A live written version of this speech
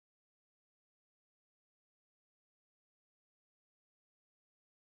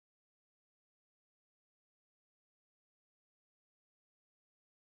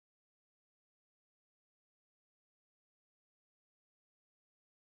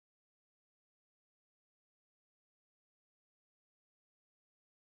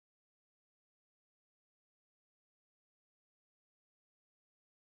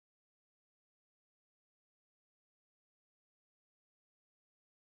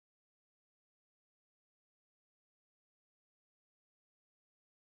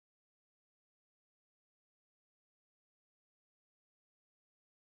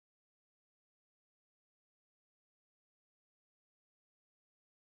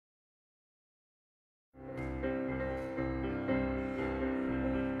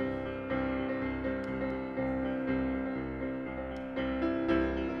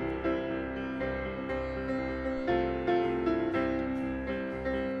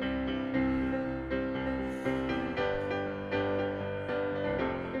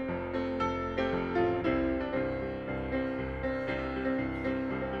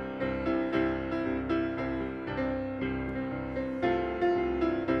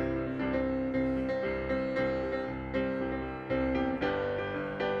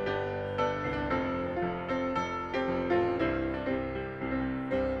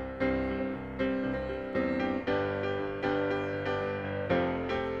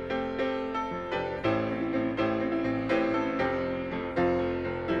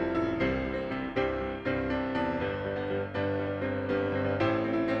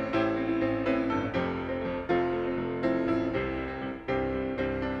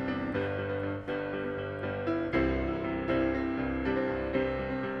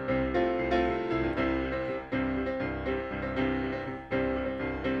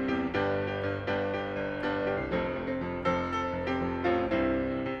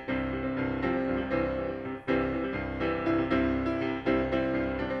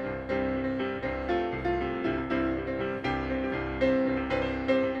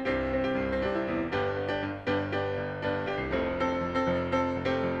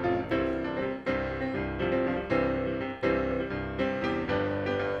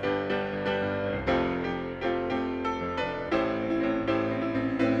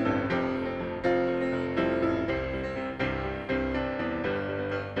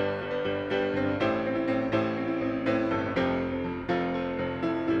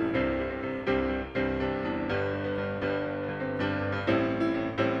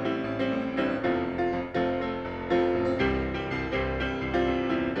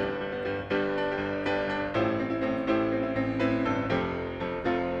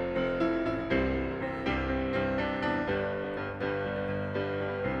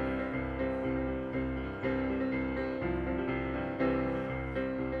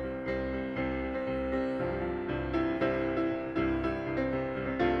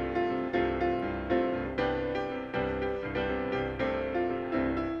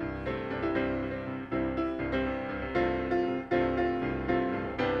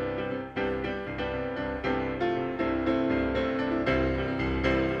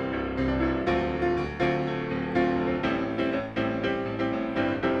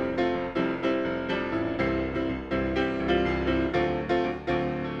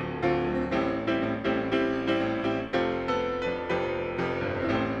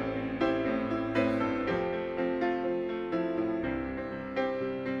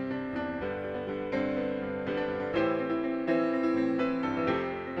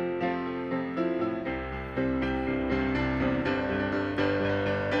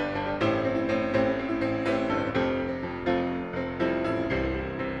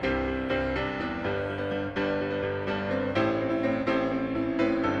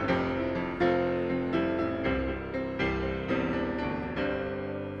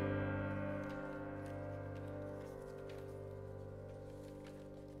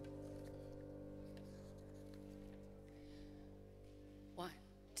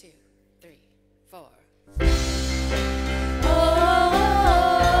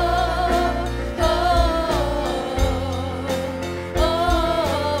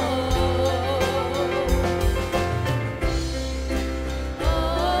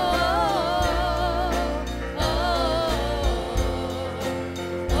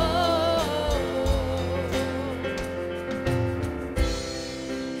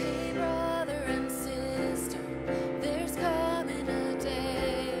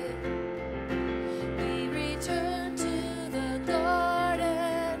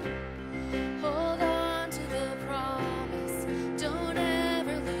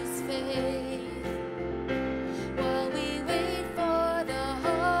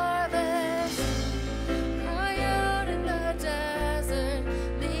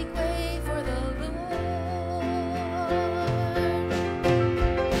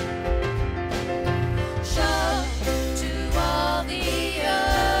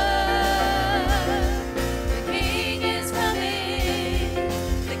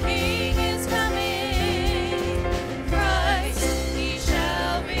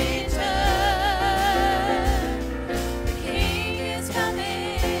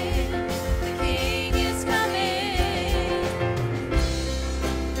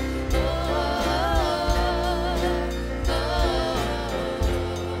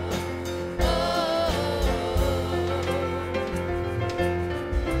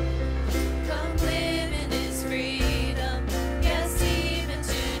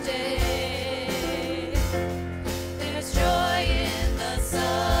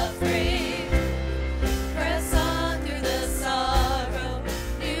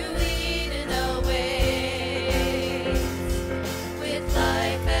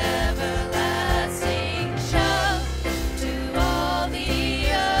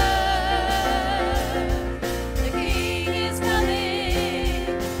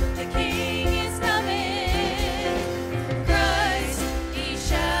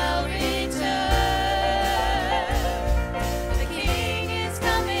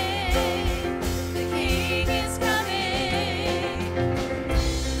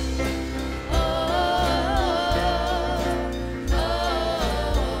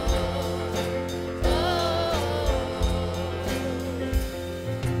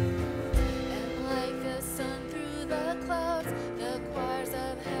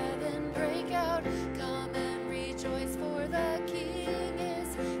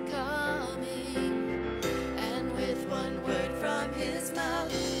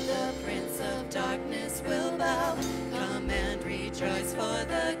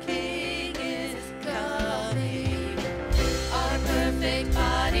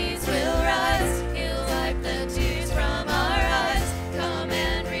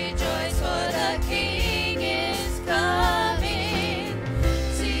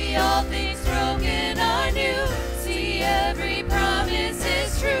See all things broken are new. See every promise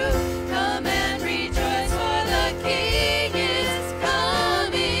is true. Come and rejoice, for the King is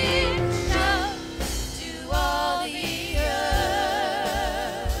coming. Shout to all the earth.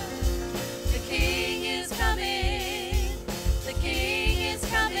 The King is coming. The King is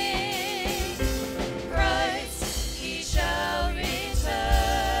coming. Christ, he shall return.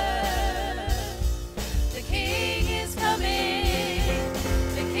 The King is coming.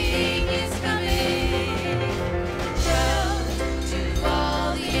 The King is coming. Shout to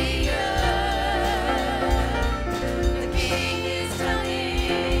all the earth. The King is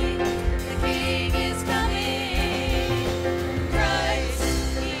coming. The King is coming. Christ,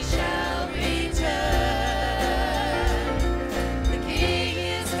 he shall return. The King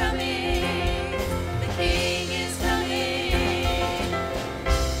is coming. The King is coming.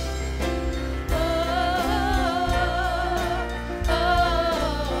 Oh, oh,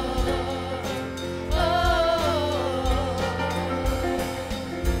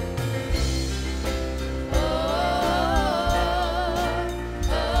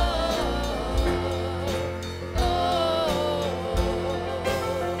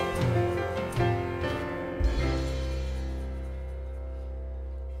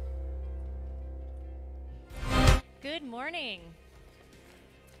 Good morning.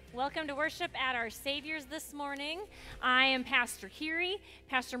 Welcome to worship at our Savior's this morning. I am Pastor Kiri.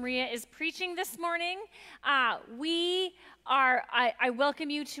 Pastor Maria is preaching this morning. I welcome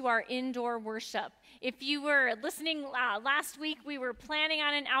you to our indoor worship. If you were listening last week, we were planning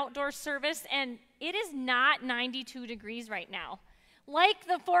on an outdoor service, and it is not 92 degrees right now. Like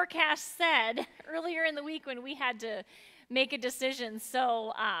the forecast said earlier in the week when we had to make a decision.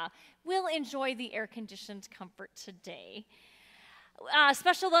 So we'll enjoy the air-conditioned comfort today.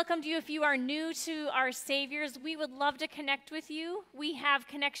 Special welcome to you if you are new to our Saviors. We would love to connect with you. We have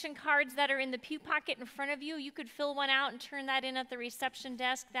connection cards that are in the pew pocket in front of you. You could fill one out and turn that in at the reception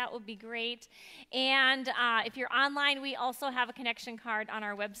desk. That would be great. And if you're online, we also have a connection card on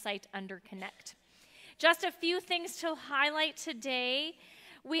our website under Connect. Just a few things to highlight today.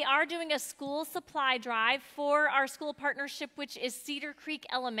 We are doing a school supply drive for our school partnership, which is Cedar Creek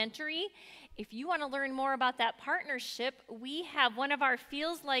Elementary. If you want to learn more about that partnership, we have one of our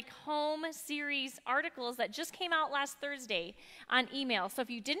Feels Like Home series articles that just came out last Thursday on email. So if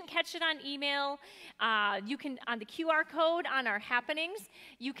you didn't catch it on email, you can, on the QR code on our happenings,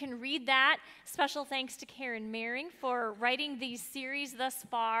 you can read that. Special thanks to Karen Mehring for writing these series thus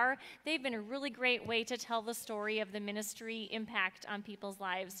far. They've been a really great way to tell the story of the ministry impact on people's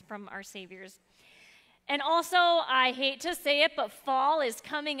lives from our Saviors. And also, I hate to say it, but fall is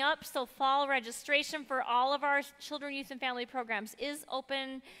coming up, so fall registration for all of our children, youth, and family programs is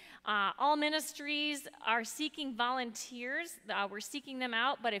open. All ministries are seeking volunteers. We're seeking them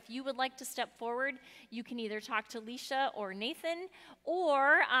out, but if you would like to step forward, you can either talk to Leisha or Nathan,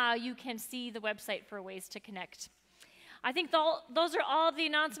 or you can see the website for ways to connect. I think those are all of the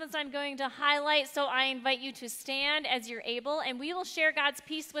announcements I'm going to highlight, so I invite you to stand as you're able, and we will share God's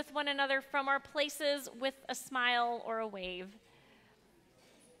peace with one another from our places with a smile or a wave.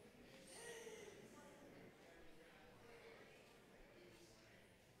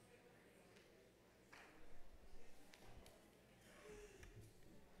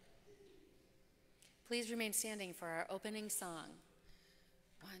 Please remain standing for our opening song.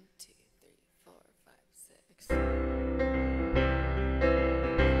 1, 2, 3, 4, 5, 6.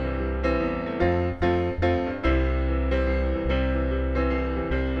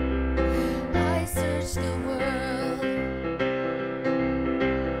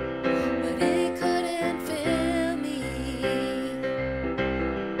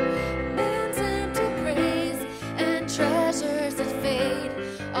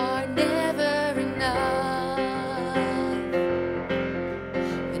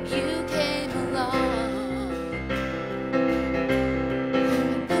 You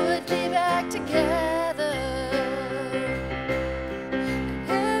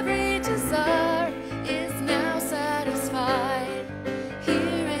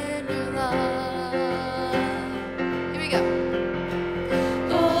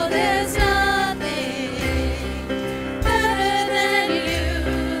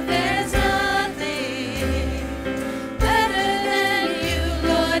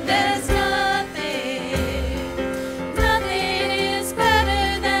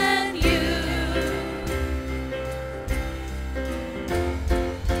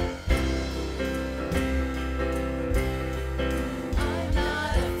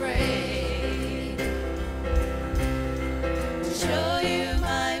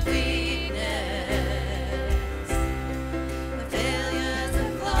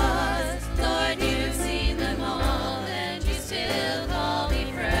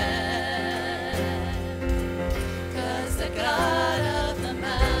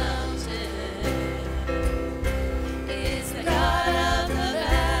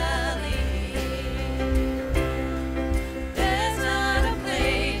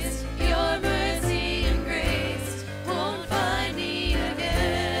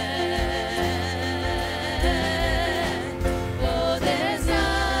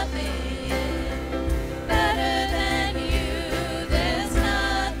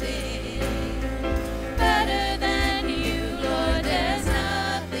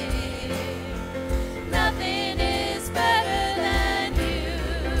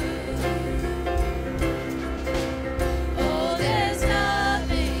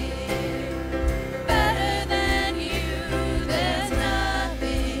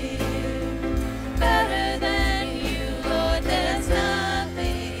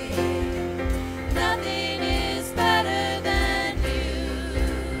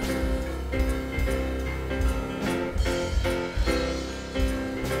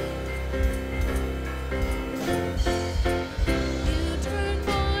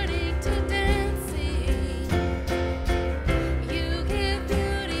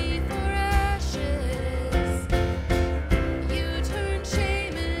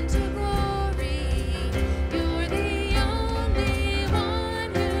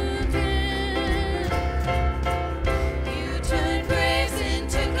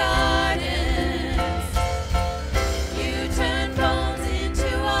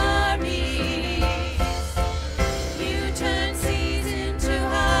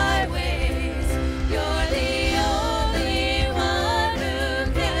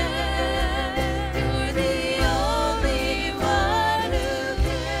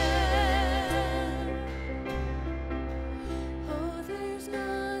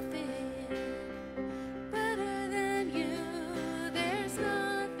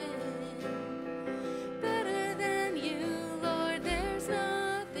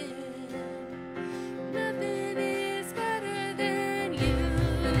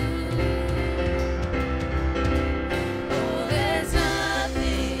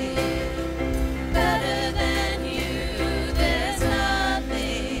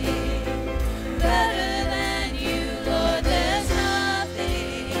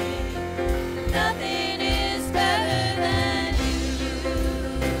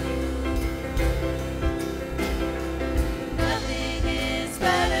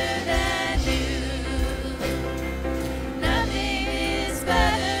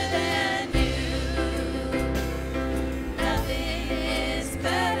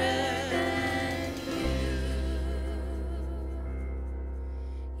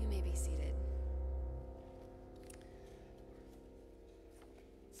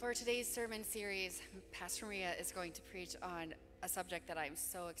For today's sermon series, Pastor Maria is going to preach on a subject that I'm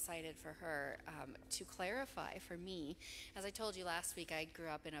so excited for her to clarify for me. As I told you last week, I grew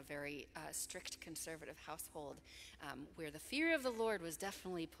up in a very strict conservative household where the fear of the Lord was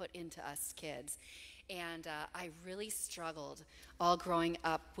definitely put into us kids. And I really struggled all growing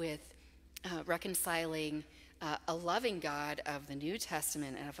up with reconciling a loving God of the New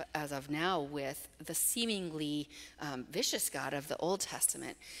Testament, and as of now, with the seemingly vicious God of the Old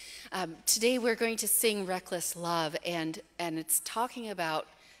Testament. Today we're going to sing Reckless Love, and it's talking about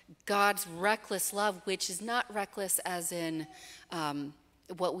God's reckless love, which is not reckless as in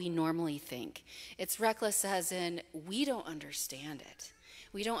what we normally think. It's reckless as in we don't understand it.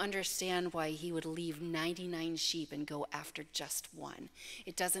 We don't understand why he would leave 99 sheep and go after just one.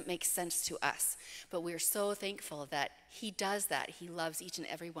 It doesn't make sense to us, but we're so thankful that he does that. He loves each and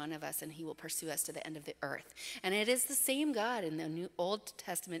every one of us, and he will pursue us to the end of the earth. And it is the same God in the Old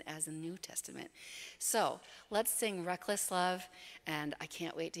Testament as the New Testament. So let's sing Reckless Love, and I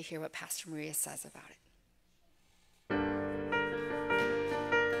can't wait to hear what Pastor Maria says about it.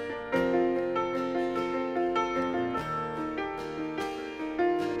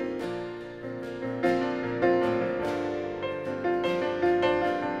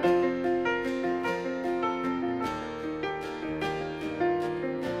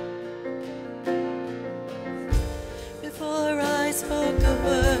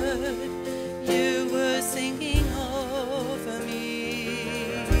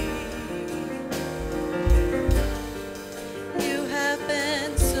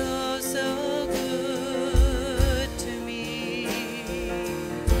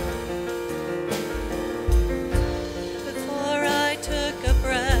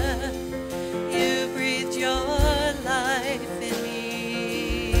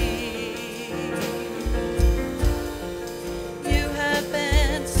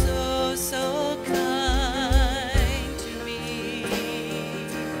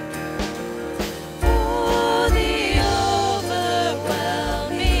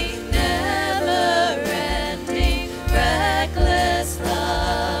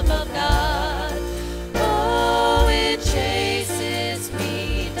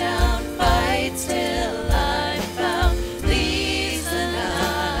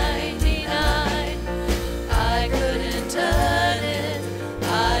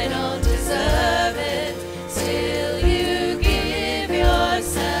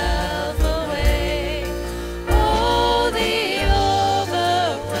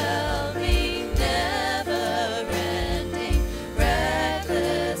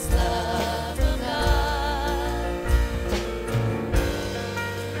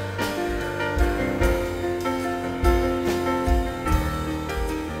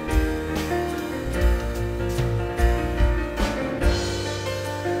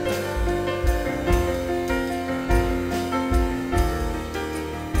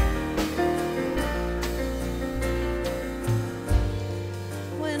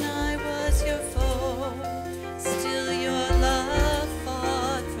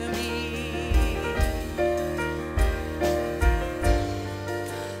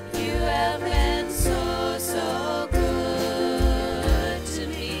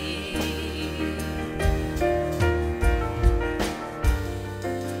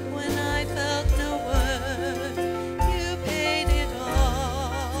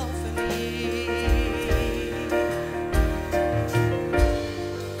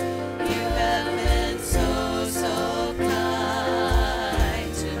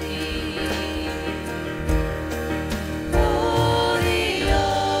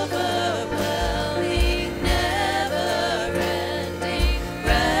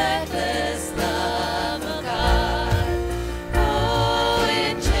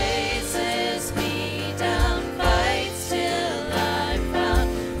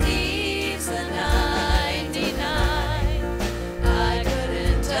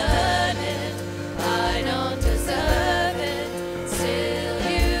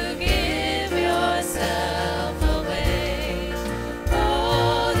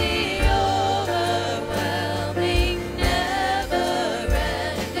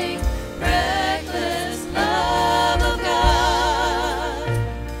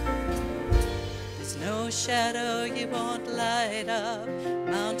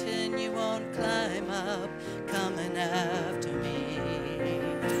 Mountain you won't climb up, coming after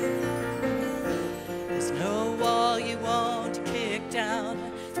me.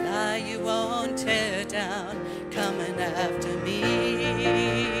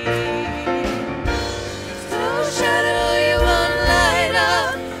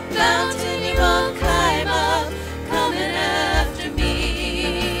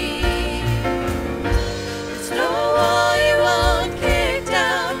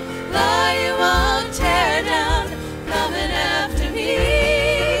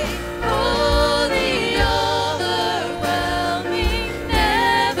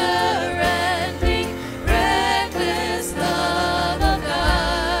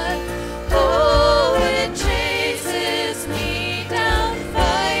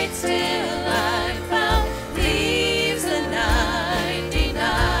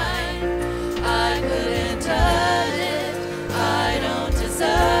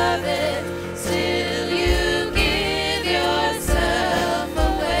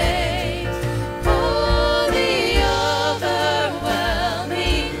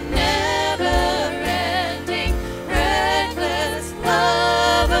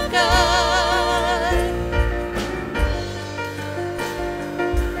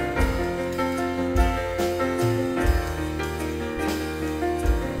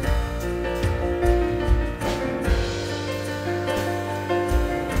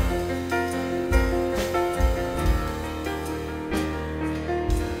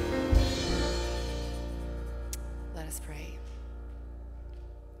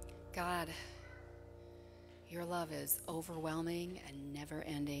 God, your love is overwhelming and never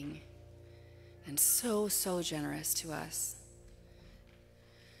ending and so, so generous to us.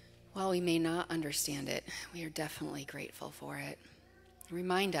 While we may not understand it, we are definitely grateful for it.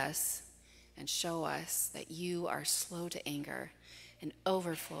 Remind us and show us that you are slow to anger and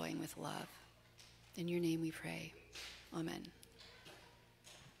overflowing with love. In your name we pray. Amen.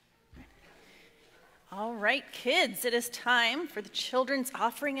 All right, kids, it is time for the children's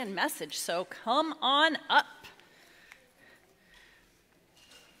offering and message, so come on up.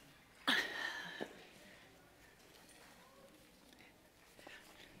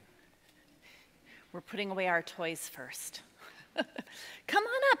 We're putting away our toys first. Come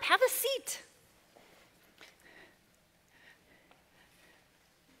on up, have a seat.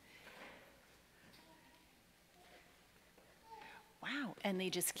 Wow, and they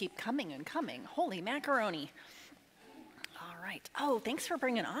just keep coming and coming. Holy macaroni. All right. Oh, thanks for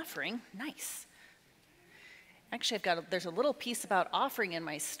bringing offering. Nice. Actually, there's a little piece about offering in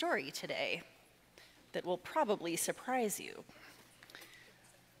my story today that will probably surprise you.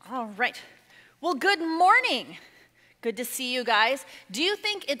 All right. Well, good morning. Good to see you guys. Do you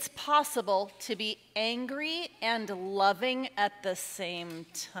think it's possible to be angry and loving at the same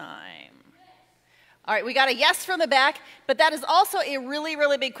time? All right, we got a yes from the back, but that is also a really,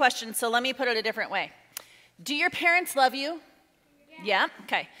 really big question, so let me put it a different way. Do your parents love you? Yeah?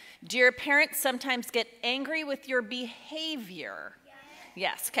 Okay. Do your parents sometimes get angry with your behavior?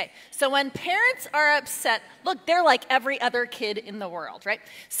 Yes, okay. So when parents are upset, look, they're like every other kid in the world, right?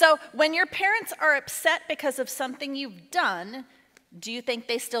 So when your parents are upset because of something you've done, do you think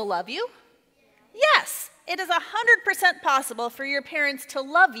they still love you? Yes, it is 100% possible for your parents to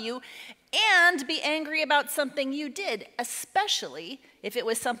love you and be angry about something you did, especially if it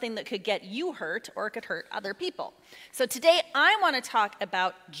was something that could get you hurt or could hurt other people. So today I want to talk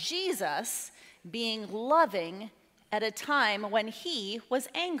about Jesus being loving at a time when he was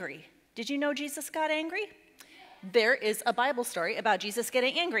angry. Did you know Jesus got angry? There is a Bible story about Jesus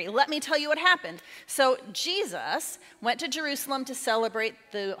getting angry. Let me tell you what happened. So Jesus went to Jerusalem to celebrate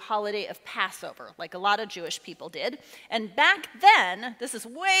the holiday of Passover, like a lot of Jewish people did. And back then, this is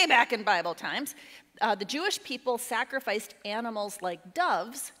way back in Bible times, the Jewish people sacrificed animals like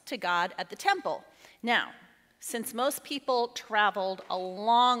doves to God at the temple. Now, since most people traveled a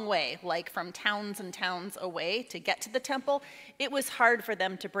long way, like from towns and towns away to get to the temple, it was hard for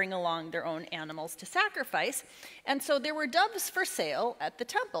them to bring along their own animals to sacrifice. And so there were doves for sale at the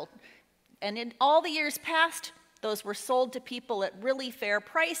temple. And in all the years past, those were sold to people at really fair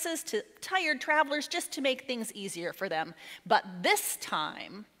prices to tired travelers just to make things easier for them. But this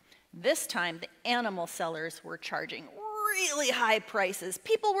time, the animal sellers were charging really high prices.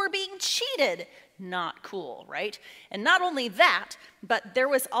 People were being cheated. Not cool, right? And not only that, but there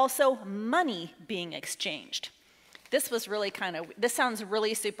was also money being exchanged. This sounds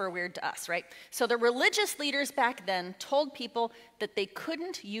really super weird to us, right? So the religious leaders back then told people that they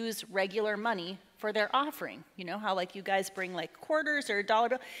couldn't use regular money for their offering. You know how like you guys bring like quarters or a dollar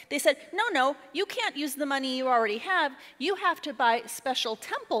bill? They said, no, you can't use the money you already have. You have to buy special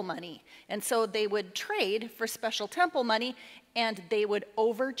temple money. And so they would trade for special temple money and they would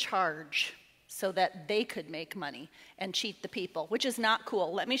overcharge so that they could make money and cheat the people, which is not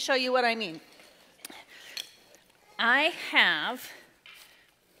cool. Let me show you what I mean.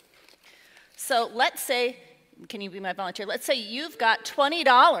 So let's say, can you be my volunteer? Let's say you've got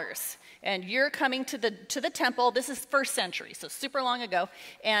 $20 and you're coming to the temple. This is first century, so super long ago,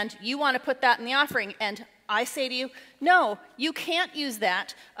 and you want to put that in the offering. And I say to you, no, you can't use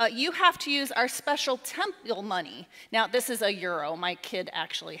that. You have to use our special temple money. Now, this is a euro. My kid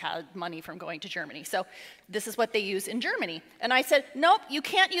actually had money from going to Germany. So this is what they use in Germany. And I said, nope, you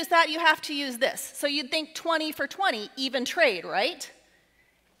can't use that. You have to use this. So you'd think 20 for 20, even trade, right?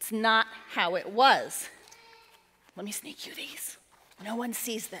 It's not how it was. Let me sneak you these. No one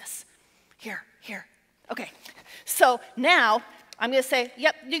sees this. Here. Okay. So now I'm going to say,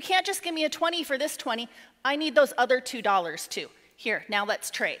 yep, you can't just give me a 20 for this 20. I need those other $2 too. Here, now let's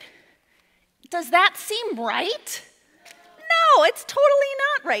trade. Does that seem right? No, it's totally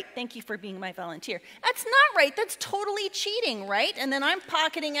not right. Thank you for being my volunteer. That's not right. That's totally cheating, right? And then I'm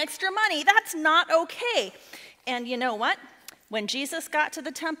pocketing extra money. That's not okay. And you know what? When Jesus got to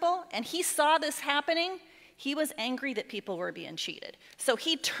the temple and he saw this happening, he was angry that people were being cheated. So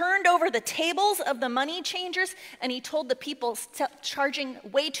he turned over the tables of the money changers and he told the people charging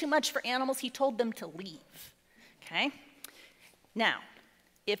way too much for animals, he told them to leave. Okay? Now,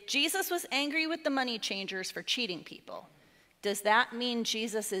 if Jesus was angry with the money changers for cheating people, does that mean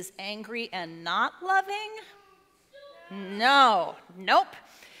Jesus is angry and not loving? No. Nope.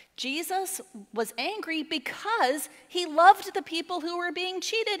 Jesus was angry because he loved the people who were being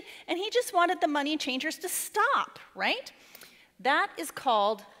cheated, and he just wanted the money changers to stop, right? That is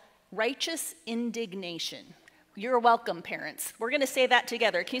called righteous indignation. You're welcome, parents. We're going to say that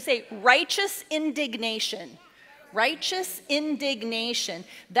together. Can you say righteous indignation? Righteous indignation.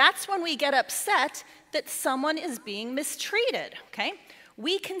 That's when we get upset that someone is being mistreated, okay?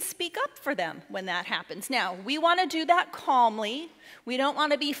 We can speak up for them when that happens. Now, we want to do that calmly. We don't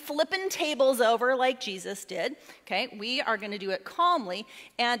want to be flipping tables over like Jesus did, okay? We are going to do it calmly,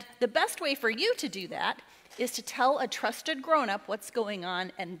 and the best way for you to do that is to tell a trusted grown-up what's going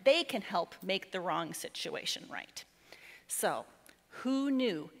on, and they can help make the wrong situation right. So, who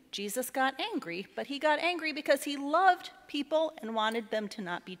knew? Jesus got angry, but he got angry because he loved people and wanted them to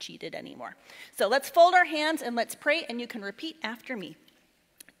not be cheated anymore. So let's fold our hands and let's pray, and you can repeat after me.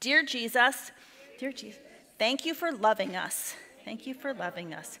 Dear Jesus, thank you for loving us. Thank you for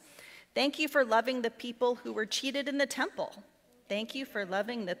loving us. Thank you for loving the people who were cheated in the temple. Thank you for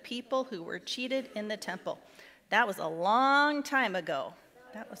loving the people who were cheated in the temple. That was a long time ago.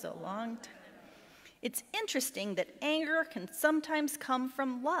 That was a long time. It's interesting that anger can sometimes come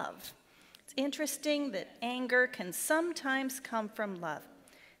from love. It's interesting that anger can sometimes come from love.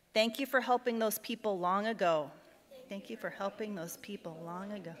 Thank you for helping those people long ago. Thank you for helping those people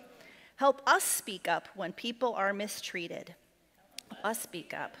long ago. Help us speak up when people are mistreated. Help us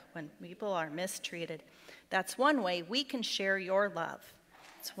speak up when people are mistreated. That's one way we can share your love.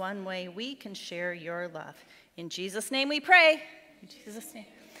 It's one way we can share your love. In Jesus' name we pray. In Jesus' name.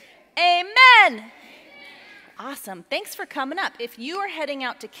 Amen. Awesome. Thanks for coming up. If you are heading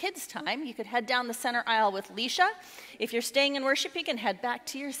out to kids' time, you could head down the center aisle with Leisha. If you're staying in worship, you can head back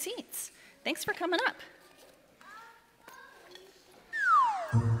to your seats. Thanks for coming up.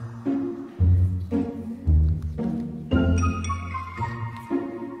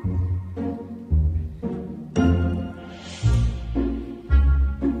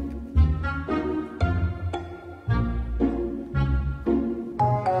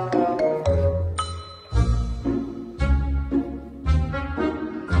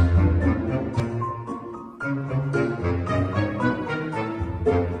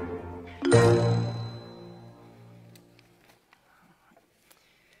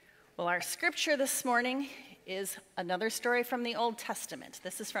 Our scripture this morning is another story from the Old Testament.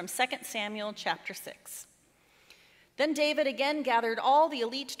 This is from 2 Samuel chapter 6. Then David again gathered all the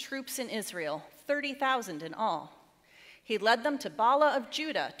elite troops in Israel, 30,000 in all. He led them to Bala of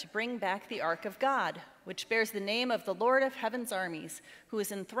Judah to bring back the ark of God, which bears the name of the Lord of heaven's armies, who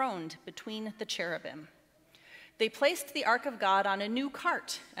is enthroned between the cherubim. They placed the ark of God on a new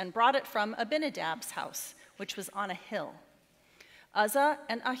cart and brought it from Abinadab's house, which was on a hill. Uzzah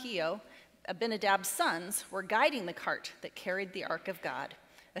and Ahio, Abinadab's sons, were guiding the cart that carried the ark of God.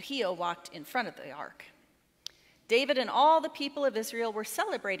 Ahio walked in front of the ark. David and all the people of Israel were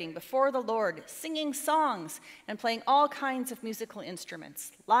celebrating before the Lord, singing songs and playing all kinds of musical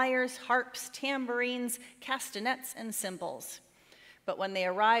instruments, lyres, harps, tambourines, castanets, and cymbals. But when they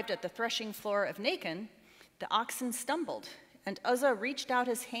arrived at the threshing floor of Nacon, the oxen stumbled, and Uzzah reached out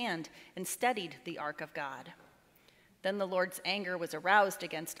his hand and steadied the ark of God. Then the Lord's anger was aroused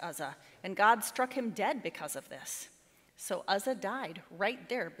against Uzzah, and God struck him dead because of this. So Uzzah died right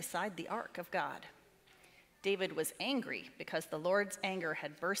there beside the ark of God. David was angry because the Lord's anger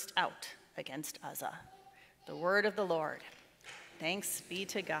had burst out against Uzzah. The word of the Lord. Thanks be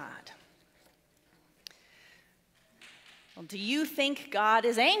to God. Well, do you think God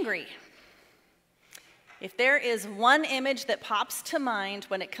is angry? If there is one image that pops to mind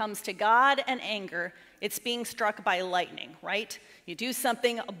when it comes to God and anger, it's being struck by lightning, right? You do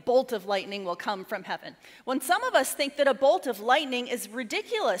something, a bolt of lightning will come from heaven. When some of us think that a bolt of lightning is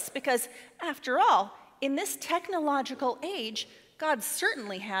ridiculous because, after all, in this technological age, God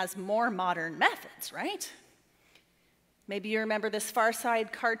certainly has more modern methods, right? Maybe you remember this Far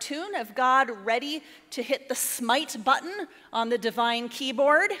Side cartoon of God ready to hit the smite button on the divine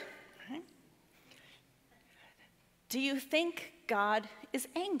keyboard. Do you think God is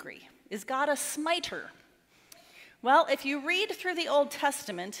angry? Is God a smiter? Well, if you read through the Old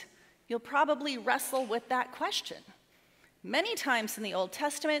Testament, you'll probably wrestle with that question. Many times in the Old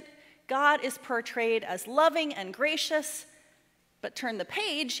Testament, God is portrayed as loving and gracious, but turn the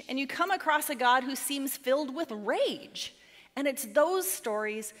page and you come across a God who seems filled with rage. And it's those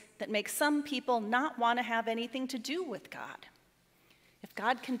stories that make some people not want to have anything to do with God. If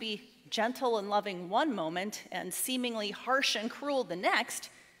God can be gentle and loving one moment and seemingly harsh and cruel the next,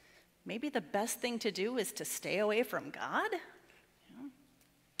 maybe the best thing to do is to stay away from God? Yeah.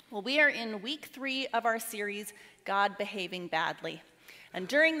 Well, we are in week 3 of our series, God Behaving Badly. And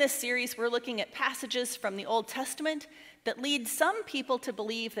during this series, we're looking at passages from the Old Testament that lead some people to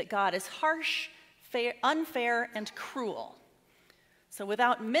believe that God is harsh, unfair, and cruel. So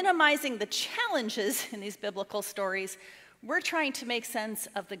without minimizing the challenges in these biblical stories, we're trying to make sense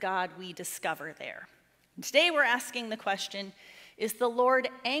of the God we discover there. And today we're asking the question, is the Lord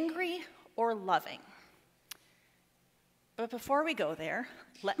angry or loving? But before we go there,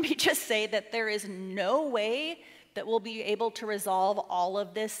 let me just say that there is no way that we'll be able to resolve all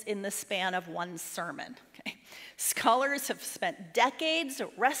of this in the span of one sermon. Okay? Scholars have spent decades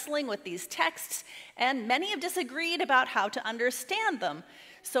wrestling with these texts, and many have disagreed about how to understand them.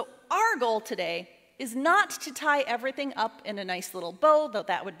 So our goal today is not to tie everything up in a nice little bow, though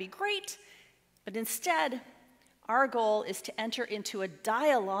that would be great, but instead, our goal is to enter into a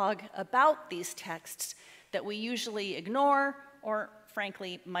dialogue about these texts that we usually ignore or,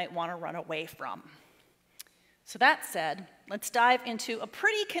 frankly, might want to run away from. So that said, let's dive into a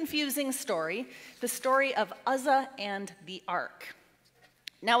pretty confusing story, the story of Uzzah and the Ark.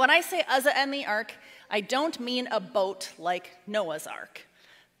 Now, when I say Uzzah and the Ark, I don't mean a boat like Noah's Ark.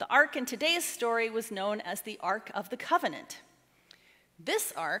 The Ark in today's story was known as the Ark of the Covenant.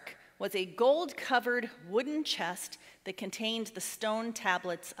 This Ark was a gold-covered wooden chest that contained the stone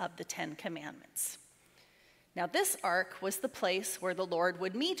tablets of the Ten Commandments. Now, this ark was the place where the Lord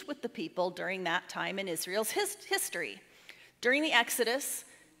would meet with the people during that time in Israel's history. During the Exodus,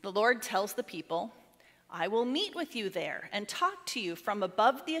 the Lord tells the people, "I will meet with you there and talk to you from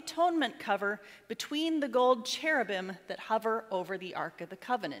above the atonement cover between the gold cherubim that hover over the Ark of the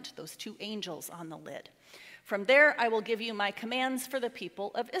Covenant," those two angels on the lid. "From there, I will give you my commands for the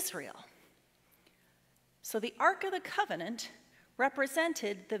people of Israel." So the Ark of the Covenant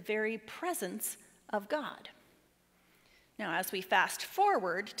represented the very presence of God. Now, as we fast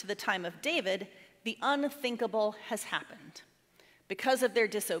forward to the time of David, the unthinkable has happened. Because of their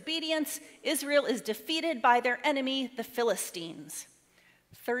disobedience, Israel is defeated by their enemy, the Philistines.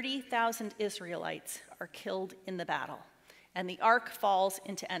 30,000 Israelites are killed in the battle, and the ark falls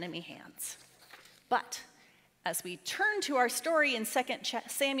into enemy hands. But as we turn to our story in 2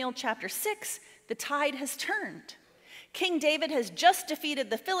 Samuel chapter 6, the tide has turned. King David has just defeated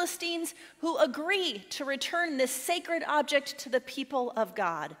the Philistines, who agree to return this sacred object to the people of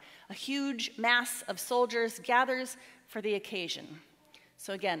God. A huge mass of soldiers gathers for the occasion.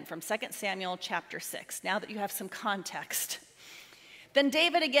 So again, from 2 Samuel chapter 6, now that you have some context. Then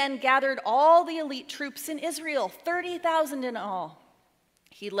David again gathered all the elite troops in Israel, 30,000 in all.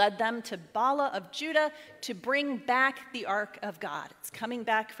 He led them to Bala of Judah to bring back the Ark of God. It's coming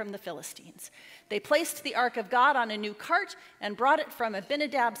back from the Philistines. They placed the Ark of God on a new cart and brought it from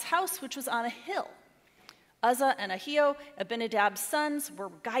Abinadab's house, which was on a hill. Uzzah and Ahio, Abinadab's sons, were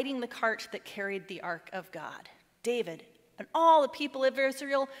guiding the cart that carried the Ark of God. David and all the people of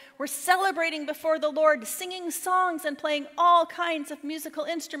Israel were celebrating before the Lord, singing songs and playing all kinds of musical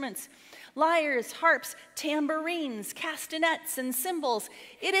instruments. Lyres, harps, tambourines, castanets, and cymbals.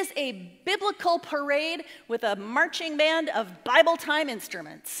 It is a biblical parade with a marching band of Bible time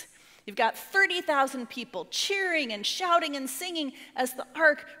instruments. You've got 30,000 people cheering and shouting and singing as the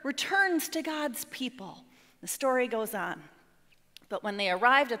ark returns to God's people. The story goes on. But when they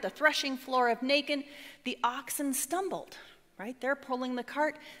arrived at the threshing floor of Nacon, the oxen stumbled. Right? They're pulling the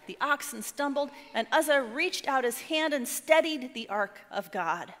cart. The oxen stumbled, and Uzzah reached out his hand and steadied the ark of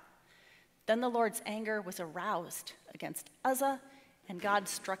God. Then the Lord's anger was aroused against Uzzah, and God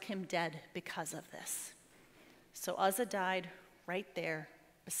struck him dead because of this. So Uzzah died right there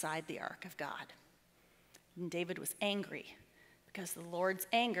beside the ark of God. And David was angry because the Lord's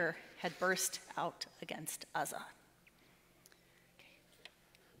anger had burst out against Uzzah. Okay.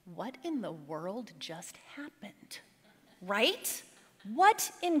 What in the world just happened? Right?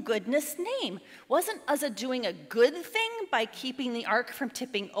 What in goodness name? Wasn't Uzzah doing a good thing by keeping the ark from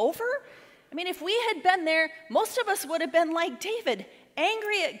tipping over? I mean, if we had been there, most of us would have been like David,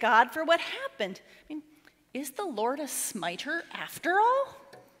 angry at God for what happened. I mean, is the Lord a smiter after all?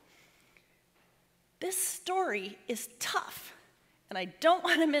 This story is tough, and I don't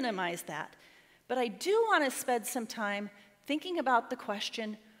want to minimize that, but I do want to spend some time thinking about the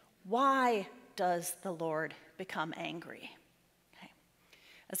question, why does the Lord become angry? Okay.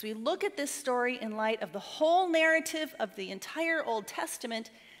 As we look at this story in light of the whole narrative of the entire Old Testament,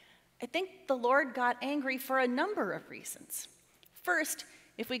 I think the Lord got angry for a number of reasons. First,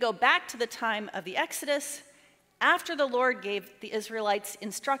 if we go back to the time of the Exodus, after the Lord gave the Israelites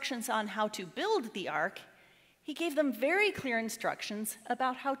instructions on how to build the ark, he gave them very clear instructions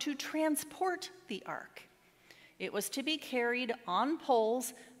about how to transport the ark. It was to be carried on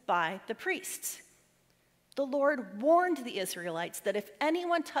poles by the priests. The Lord warned the Israelites that if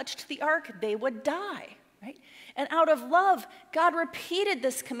anyone touched the ark, they would die, right? And out of love, God repeated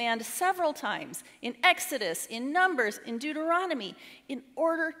this command several times in Exodus, in Numbers, in Deuteronomy, in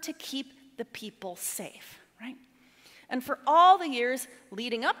order to keep the people safe, right? And for all the years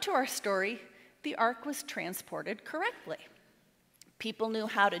leading up to our story, the ark was transported correctly. People knew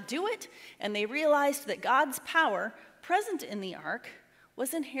how to do it, and they realized that God's power present in the ark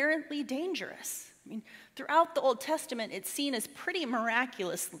was inherently dangerous. I mean, throughout the Old Testament, it's seen as pretty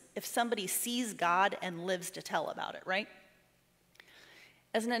miraculous if somebody sees God and lives to tell about it, right?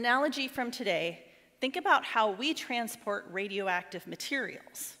 As an analogy from today, think about how we transport radioactive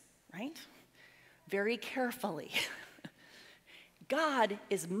materials, right? Very carefully. God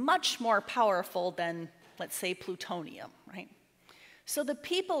is much more powerful than, let's say, plutonium, right? So the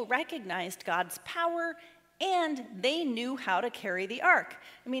people recognized God's power and they knew how to carry the ark.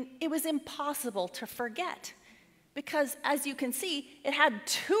 I mean, it was impossible to forget because, as you can see, it had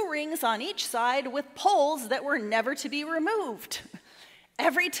 2 rings on each side with poles that were never to be removed.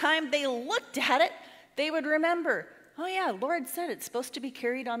 Every time they looked at it, they would remember, oh yeah, Lord said it's supposed to be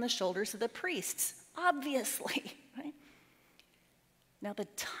carried on the shoulders of the priests, obviously, right? Now, the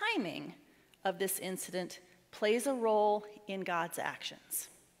timing of this incident plays a role in God's actions.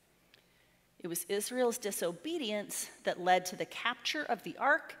 It was Israel's disobedience that led to the capture of the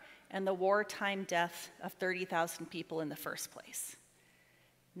ark and the wartime death of 30,000 people in the first place.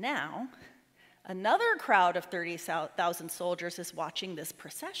 Now, another crowd of 30,000 soldiers is watching this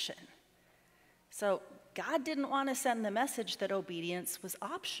procession. So God didn't want to send the message that obedience was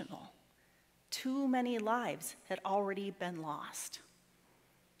optional. Too many lives had already been lost.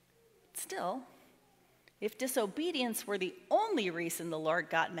 Still, if disobedience were the only reason the Lord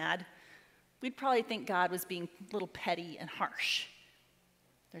got mad, we'd probably think God was being a little petty and harsh.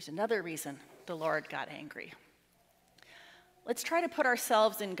 There's another reason the Lord got angry. Let's try to put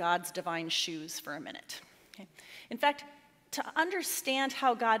ourselves in God's divine shoes for a minute. Okay? In fact, to understand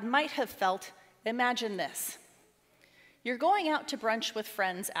how God might have felt, imagine this. You're going out to brunch with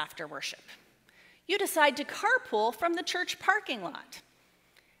friends after worship. You decide to carpool from the church parking lot.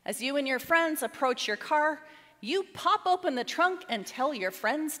 As you and your friends approach your car, you pop open the trunk and tell your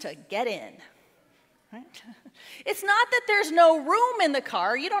friends to get in. Right? It's not that there's no room in the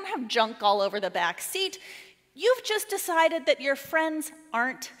car. You don't have junk all over the back seat. You've just decided that your friends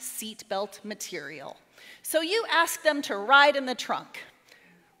aren't seatbelt material. So you ask them to ride in the trunk.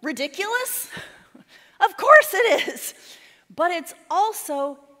 Ridiculous? Of course it is. But it's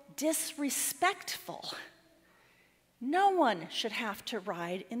also disrespectful. No one should have to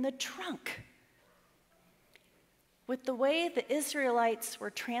ride in the trunk. With the way the Israelites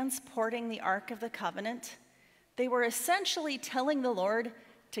were transporting the Ark of the Covenant, they were essentially telling the Lord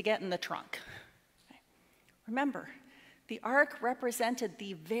to get in the trunk. Remember, the Ark represented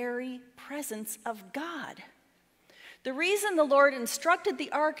the very presence of God. The reason the Lord instructed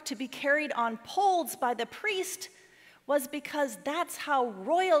the Ark to be carried on poles by the priest was because that's how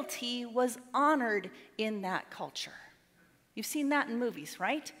royalty was honored in that culture. You've seen that in movies,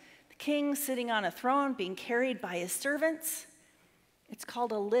 right? The king sitting on a throne being carried by his servants. It's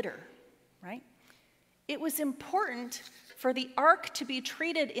called a litter, right? It was important for the ark to be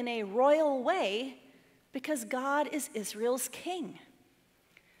treated in a royal way because God is Israel's king.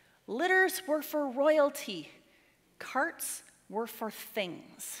 Litters were for royalty. Carts were for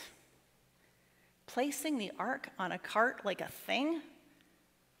things. Placing the ark on a cart like a thing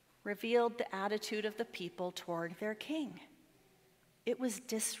revealed the attitude of the people toward their king. It was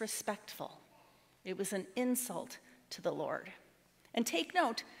disrespectful. It was an insult to the Lord. And take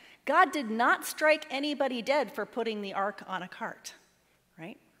note, God did not strike anybody dead for putting the ark on a cart,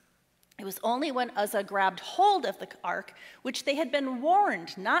 right? It was only when Uzzah grabbed hold of the ark, which they had been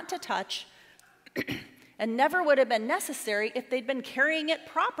warned not to touch, and never would have been necessary if they'd been carrying it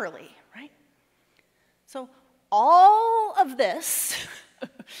properly, right? So all of this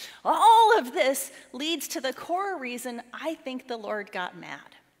leads to the core reason I think the Lord got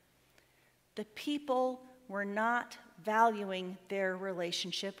mad. The people were not valuing their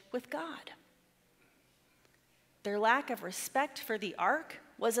relationship with God. Their lack of respect for the ark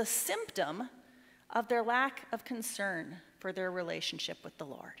was a symptom of their lack of concern for their relationship with the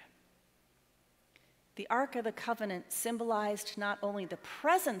Lord. The Ark of the Covenant symbolized not only the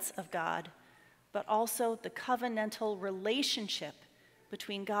presence of God, but also the covenantal relationship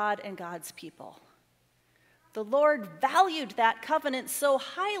between God and God's people. The Lord valued that covenant so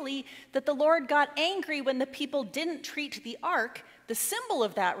highly that the Lord got angry when the people didn't treat the ark, the symbol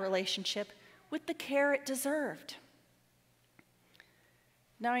of that relationship, with the care it deserved.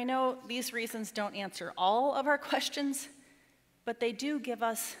 Now, I know these reasons don't answer all of our questions, but they do give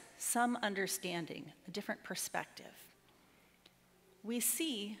us some understanding, a different perspective. We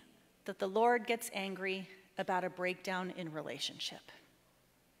see that the Lord gets angry about a breakdown in relationship.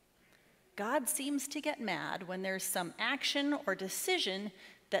 God seems to get mad when there's some action or decision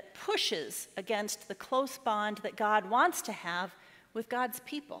that pushes against the close bond that God wants to have with God's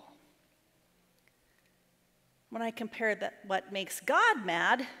people. When I compare what makes God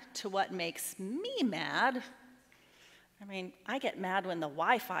mad to what makes me mad, I get mad when the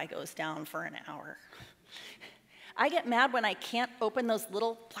Wi-Fi goes down for an hour. I get mad when I can't open those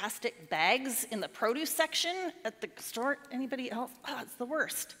little plastic bags in the produce section at the store. Anybody else? Oh, it's the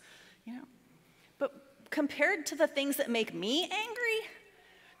worst, But compared to the things that make me angry,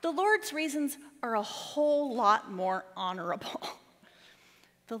 the Lord's reasons are a whole lot more honorable.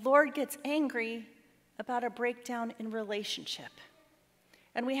 The Lord gets angry about a breakdown in relationship.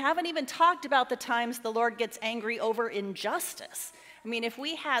 And we haven't even talked about the times the Lord gets angry over injustice. If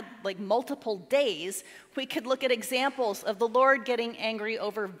we had multiple days, we could look at examples of the Lord getting angry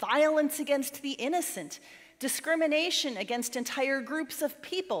over violence against the innocent, discrimination against entire groups of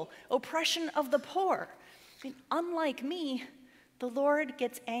people, oppression of the poor. Unlike me, the Lord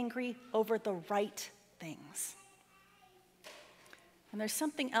gets angry over the right things. And there's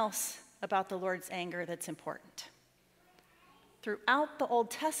something else about the Lord's anger that's important. Throughout the Old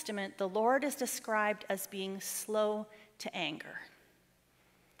Testament, the Lord is described as being slow to anger.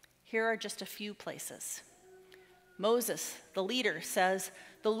 Here are just a few places. Moses, the leader, says,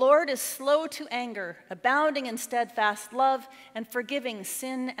 "The Lord is slow to anger, abounding in steadfast love, and forgiving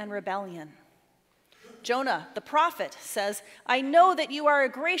sin and rebellion." Jonah, the prophet, says, "I know that you are a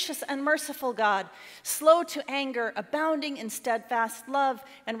gracious and merciful God, slow to anger, abounding in steadfast love,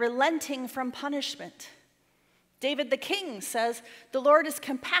 and relenting from punishment." David the king says, "The Lord is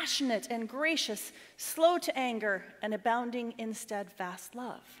compassionate and gracious, slow to anger, and abounding in steadfast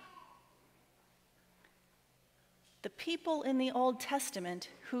love." The people in the Old Testament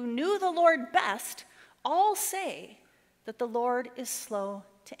who knew the Lord best all say that the Lord is slow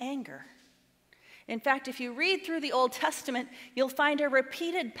to anger. In fact, if you read through the Old Testament, you'll find a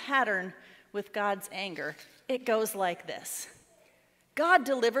repeated pattern with God's anger. It goes like this. God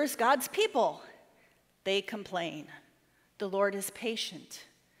delivers God's people. They complain. The Lord is patient.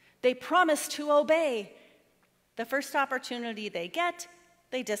 They promise to obey. The first opportunity they get,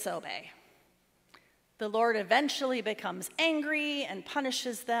 they disobey. The Lord eventually becomes angry and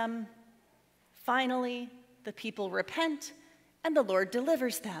punishes them. Finally, the people repent, and the Lord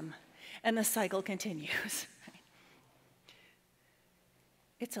delivers them. And the cycle continues.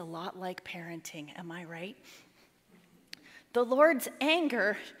 It's a lot like parenting, am I right? The Lord's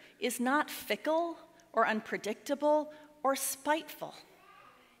anger is not fickle or unpredictable or spiteful.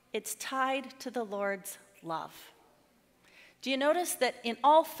 It's tied to the Lord's love. Do you notice that in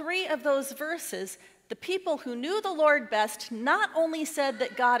all three of those verses, the people who knew the Lord best not only said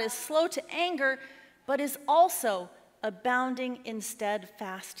that God is slow to anger, but is also abounding in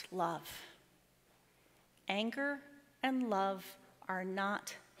steadfast love. Anger and love are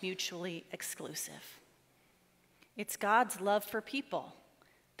not mutually exclusive. It's God's love for people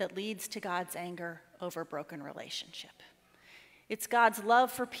that leads to God's anger over broken relationship. It's God's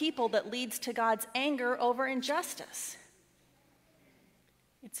love for people that leads to God's anger over injustice.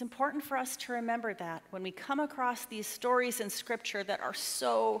 It's important for us to remember that when we come across these stories in Scripture that are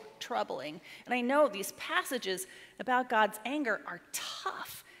so troubling. And I know these passages about God's anger are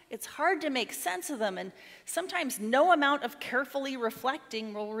tough. It's hard to make sense of them, and sometimes no amount of carefully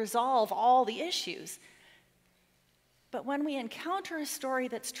reflecting will resolve all the issues. But when we encounter a story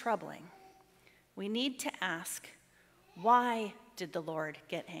that's troubling, we need to ask, why did the Lord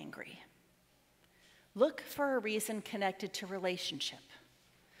get angry? Look for a reason connected to relationship.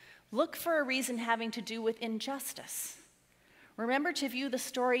 Look for a reason having to do with injustice. Remember to view the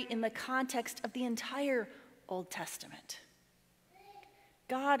story in the context of the entire Old Testament.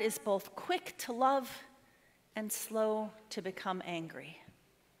 God is both quick to love and slow to become angry.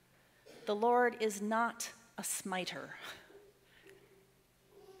 The Lord is not a smiter.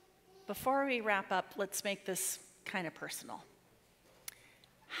 Before we wrap up, let's make this kind of personal.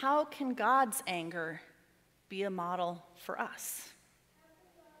 How can God's anger be a model for us?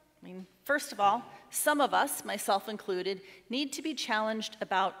 First of all, some of us, myself included, need to be challenged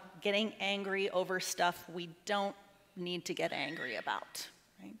about getting angry over stuff we don't need to get angry about.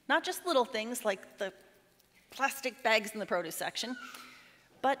 Right? Not just little things like the plastic bags in the produce section,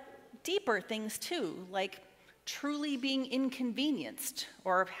 but deeper things too, like truly being inconvenienced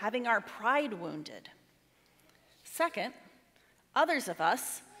or having our pride wounded. Second, Others of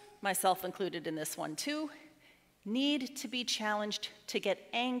us, myself included in this one too, need to be challenged to get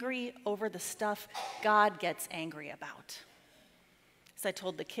angry over the stuff God gets angry about. As I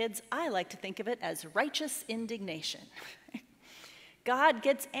told the kids, I like to think of it as righteous indignation. God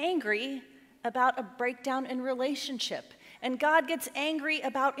gets angry about a breakdown in relationship, and God gets angry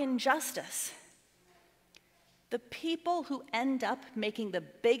about injustice. The people who end up making the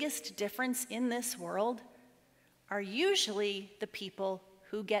biggest difference in this world are usually the people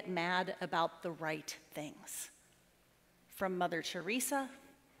who get mad about the right things. From Mother Teresa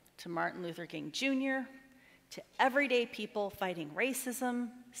to Martin Luther King Jr., to everyday people fighting racism,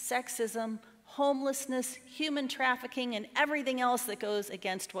 sexism, homelessness, human trafficking, and everything else that goes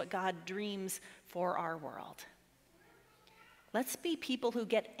against what God dreams for our world. Let's be people who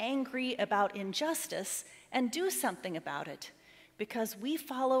get angry about injustice and do something about it, because we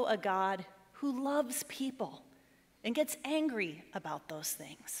follow a God who loves people and gets angry about those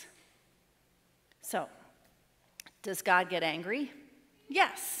things. So, does God get angry?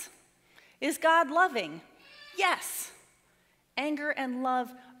 Yes. Is God loving? Yes. Anger and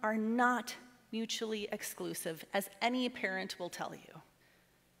love are not mutually exclusive, as any parent will tell you.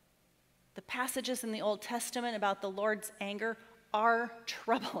 The passages in the Old Testament about the Lord's anger are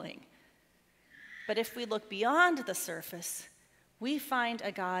troubling. But if we look beyond the surface, we find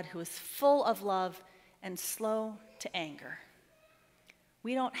a God who is full of love and slow to anger.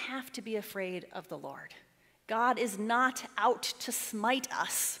 We don't have to be afraid of the Lord. God is not out to smite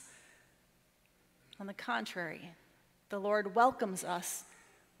us. On the contrary, the Lord welcomes us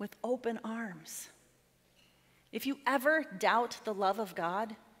with open arms. If you ever doubt the love of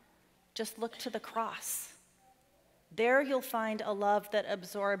God, just look to the cross. There you'll find a love that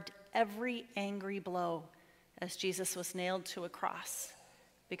absorbed every angry blow as Jesus was nailed to a cross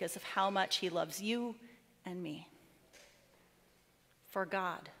because of how much he loves you and me. For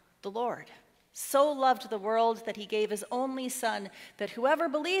God, the Lord, so loved the world that he gave his only Son, that whoever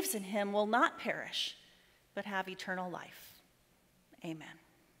believes in him will not perish, but have eternal life. Amen.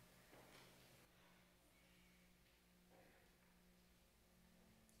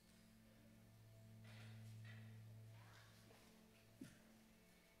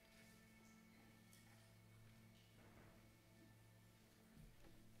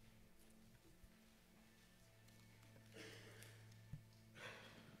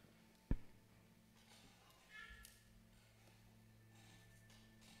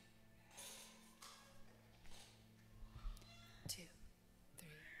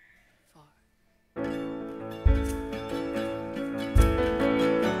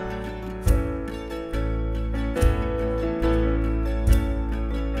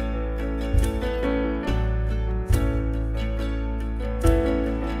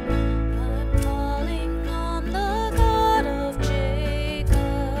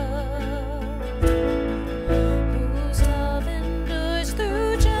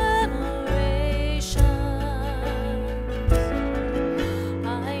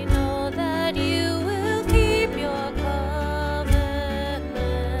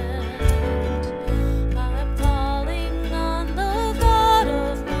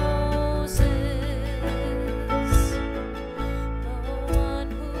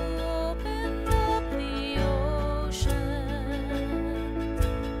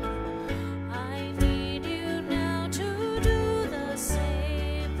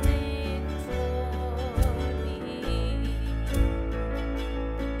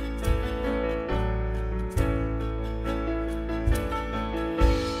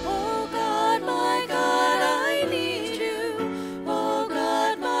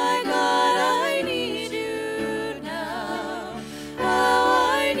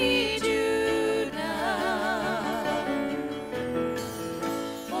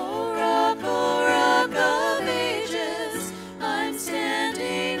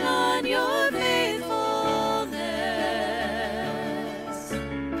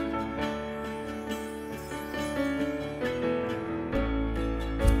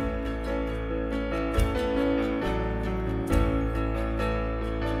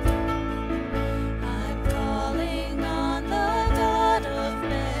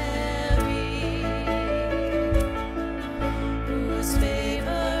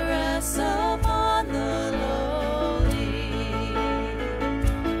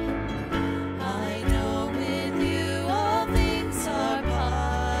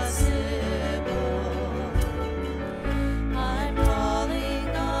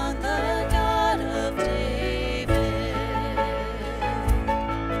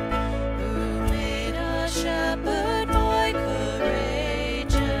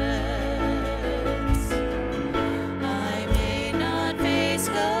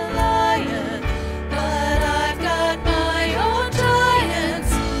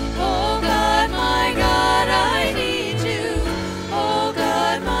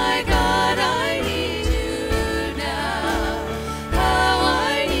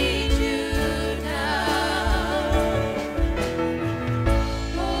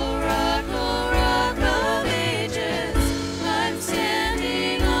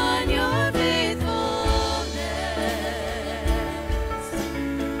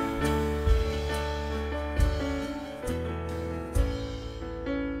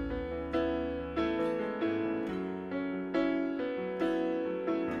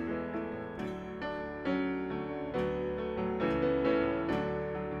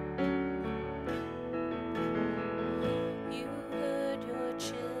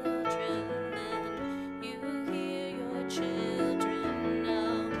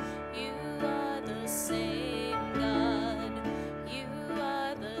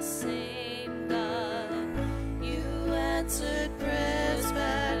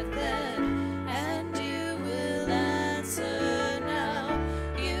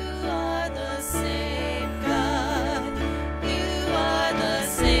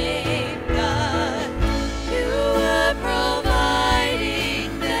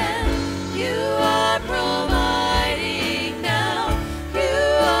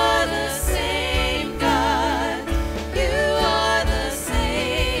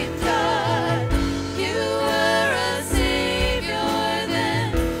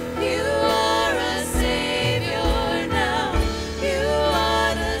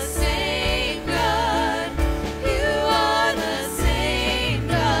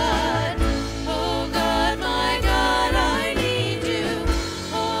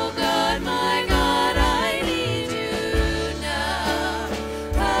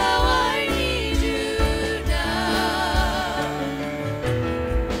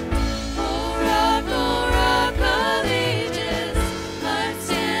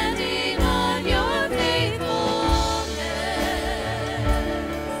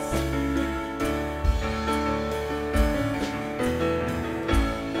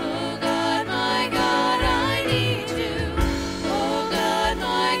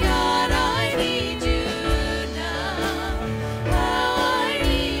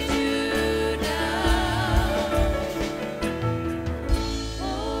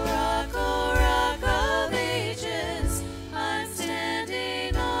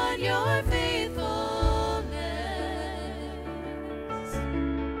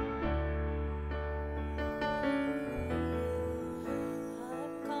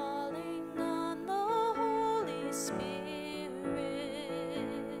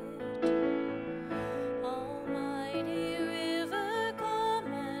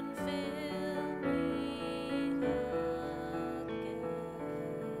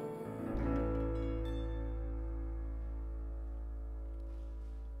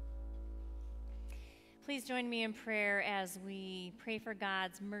 Please join me in prayer as we pray for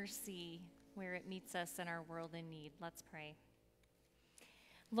God's mercy where it meets us in our world in need. Let's pray.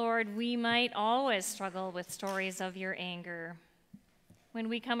 Lord, we might always struggle with stories of your anger. When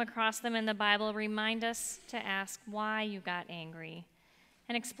we come across them in the Bible, remind us to ask why you got angry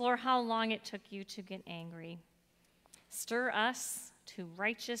and explore how long it took you to get angry. Stir us to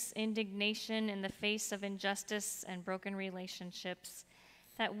righteous indignation in the face of injustice and broken relationships,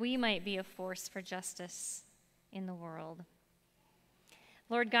 that we might be a force for justice in the world.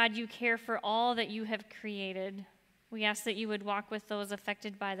 Lord God, you care for all that you have created. We ask that you would walk with those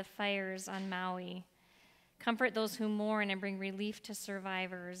affected by the fires on Maui. Comfort those who mourn and bring relief to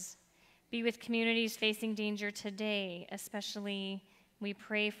survivors. Be with communities facing danger today, especially we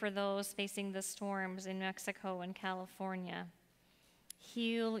pray for those facing the storms in Mexico and California.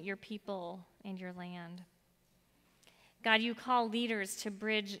 Heal your people and your land. God, you call leaders to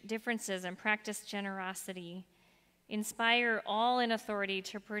bridge differences and practice generosity. Inspire all in authority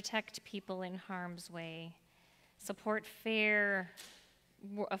to protect people in harm's way. Support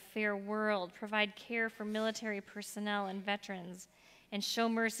a fair world. Provide care for military personnel and veterans, and show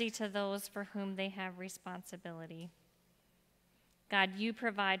mercy to those for whom they have responsibility. God, you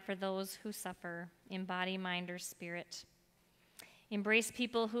provide for those who suffer in body, mind, or spirit. Embrace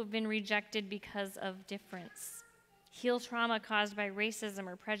people who have been rejected because of difference. Heal trauma caused by racism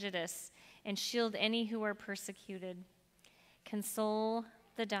or prejudice, and shield any who are persecuted. Console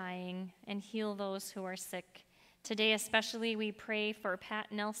the dying and heal those who are sick. Today especially we pray for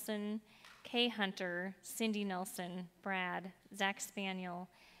Pat Nelson, Kay Hunter, Cindy Nelson, Brad, Zach Spaniel,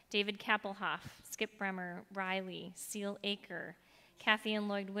 David Kappelhoff, Skip Bremer, Riley, Seal Aker, Kathy and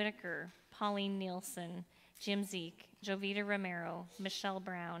Lloyd Whitaker, Pauline Nielsen, Jim Zeke, Jovita Romero, Michelle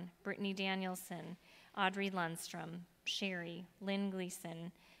Brown, Brittany Danielson, Audrey Lundstrom, Sherry, Lynn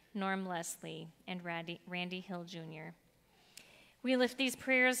Gleason, Norm Leslie, and Randy Hill Jr. We lift these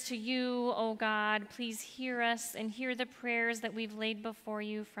prayers to you, O God. Please hear us and hear the prayers that we've laid before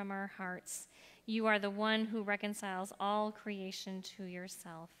you from our hearts. You are the one who reconciles all creation to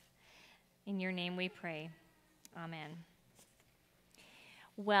yourself. In your name we pray. Amen.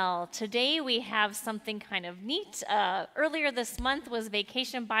 Well, today we have something kind of neat. Earlier this month was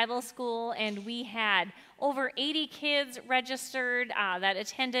Vacation Bible School, and we had over 80 kids registered that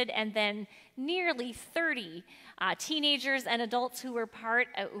attended, and then nearly 30 teenagers and adults who were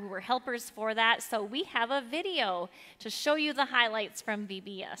helpers for that. So we have a video to show you the highlights from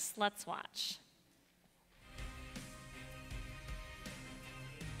VBS. Let's watch.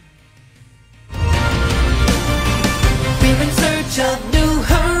 We're in search of new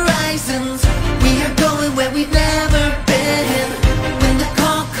horizons. We are going where we've never been. When the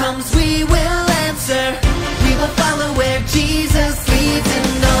call comes, we will answer. We will follow where Jesus leads, and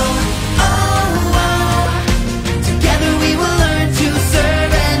together we will learn to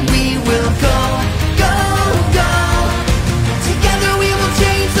serve, and we will go. Together we will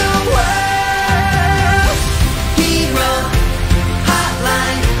change the world. Hero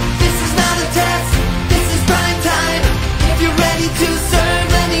Hotline. This is not a test. This is prime time. If you're ready to serve,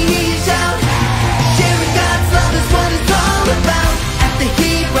 let me hear you shout. Sharing God's love is what it's all about. At the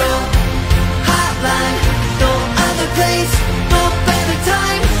Hero Hotline, no other place, no better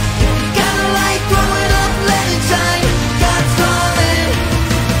time. If you got a light, throw it up, let it shine. God's calling.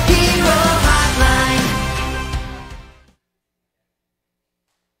 Hero Hotline.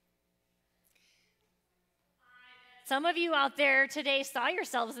 Some of you out there today saw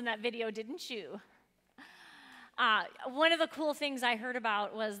yourselves in that video, didn't you? One of the cool things I heard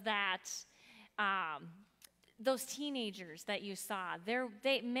about was that those teenagers that you saw,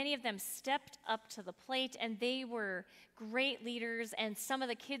 many of them stepped up to the plate, and they were great leaders. And some of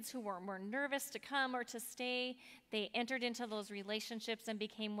the kids who were more nervous to come or to stay, they entered into those relationships and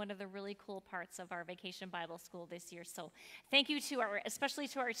became one of the really cool parts of our Vacation Bible School this year. So thank you especially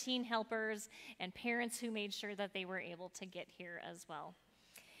to our teen helpers and parents who made sure that they were able to get here as well.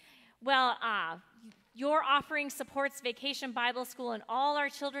 Well, your offering supports Vacation Bible School and all our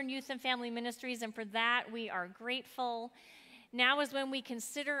children, youth, and family ministries, and for that we are grateful. Now is when we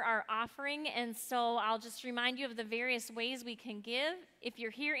consider our offering, and so I'll just remind you of the various ways we can give. If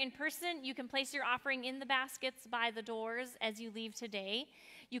you're here in person, you can place your offering in the baskets by the doors as you leave today.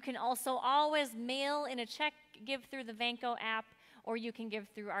 You can also always mail in a check, give through the Vanco app, or you can give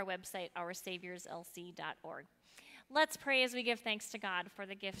through our website, oursaviourslc.org. Let's pray as we give thanks to God for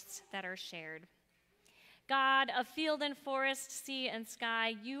the gifts that are shared. God of field and forest, sea and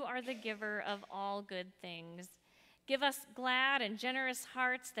sky, you are the giver of all good things. Give us glad and generous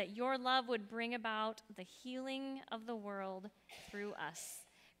hearts that your love would bring about the healing of the world through us.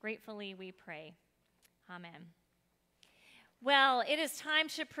 Gratefully we pray. Amen. Well, it is time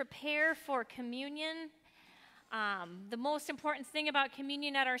to prepare for communion. The most important thing about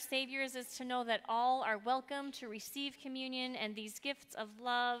communion at Our Savior's is to know that all are welcome to receive communion and these gifts of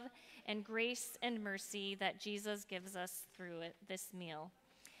love and grace and mercy that Jesus gives us through this meal.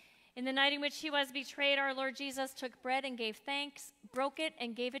 In the night in which he was betrayed, our Lord Jesus took bread and gave thanks, broke it,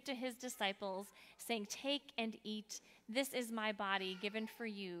 and gave it to his disciples, saying, "Take and eat. This is my body given for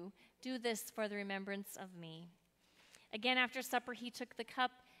you. Do this for the remembrance of me." Again, after supper, he took the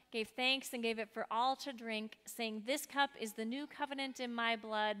cup, gave thanks, and gave it for all to drink, saying, "This cup is the new covenant in my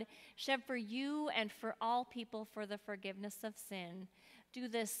blood, shed for you and for all people for the forgiveness of sin. Do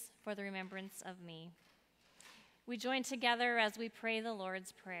this for the remembrance of me." We join together as we pray the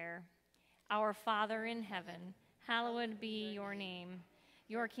Lord's Prayer. Our Father in heaven, hallowed be your name.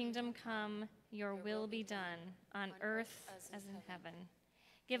 Your kingdom come, your will be done, on earth as in heaven.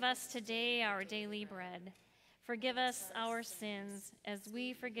 Give us today our daily bread. Forgive us our sins as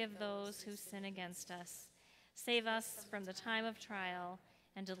we forgive those who sin against us. Save us from the time of trial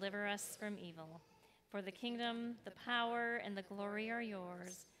and deliver us from evil. For the kingdom, the power, and the glory are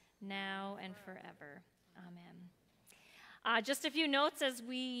yours, now and forever. Amen. Just a few notes as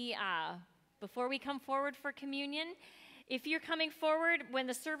before we come forward for communion. If you're coming forward, when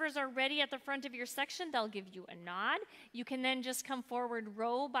the servers are ready at the front of your section, they'll give you a nod. You can then just come forward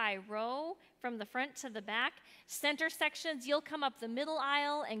row by row from the front to the back. Center sections, you'll come up the middle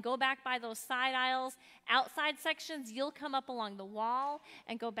aisle and go back by those side aisles. Outside sections, you'll come up along the wall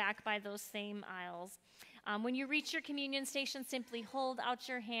and go back by those same aisles. When you reach your communion station, simply hold out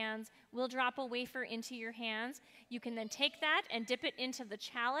your hands. We'll drop a wafer into your hands. You can then take that and dip it into the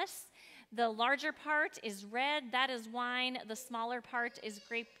chalice. The larger part is red, that is wine. The smaller part is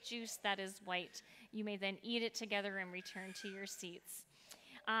grape juice, that is white. You may then eat it together and return to your seats.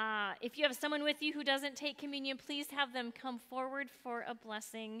 If you have someone with you who doesn't take communion, please have them come forward for a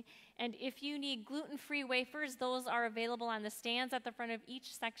blessing. And if you need gluten-free wafers, those are available on the stands at the front of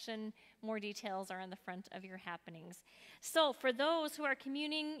each section. More details are on the front of your happenings. So for those who are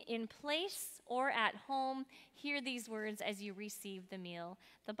communing in place or at home, hear these words as you receive the meal: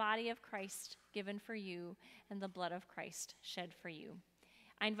 the body of Christ given for you and the blood of Christ shed for you.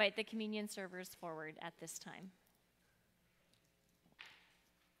 I invite the communion servers forward at this time.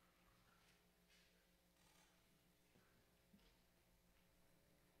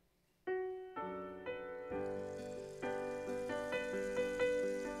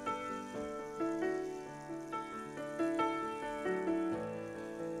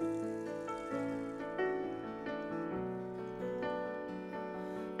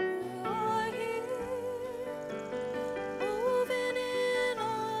 Moving in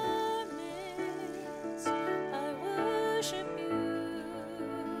our midst.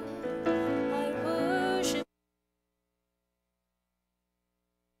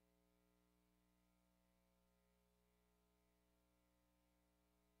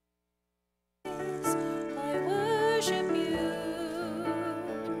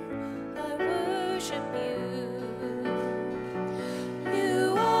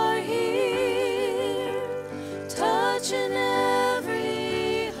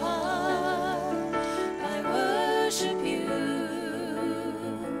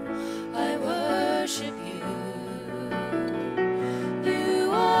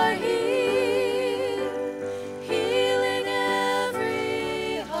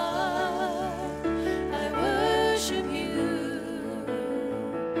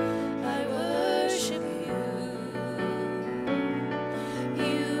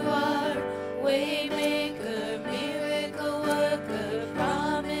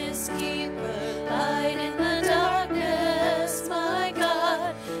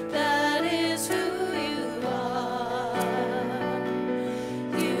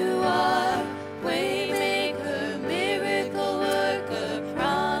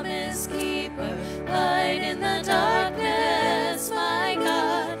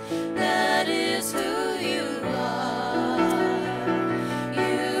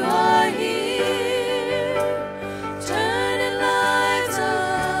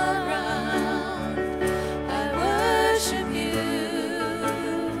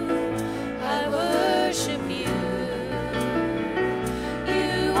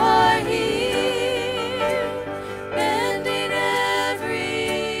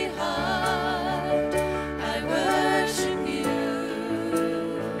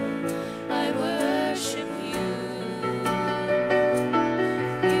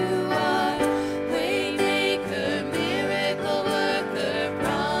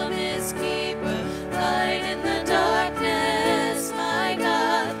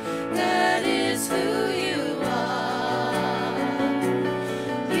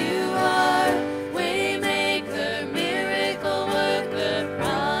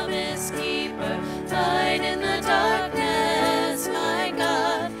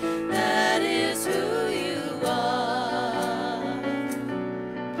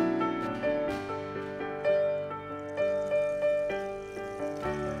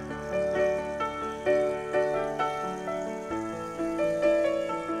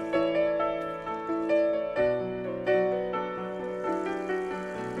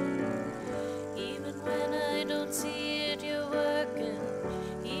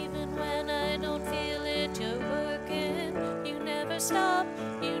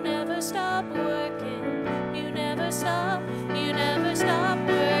 stop, you never stop working. You never stop, you never stop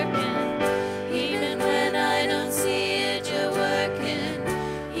working. Even when I don't see it, you're working.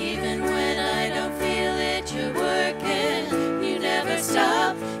 Even when I don't feel it, you're working. You never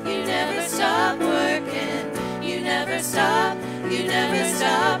stop working. You never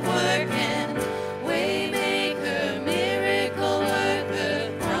stop working. Waymaker, miracle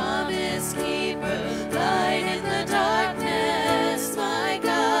worker, promise keeper, light in the darkness, my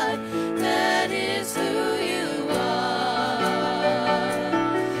God, that is who you are.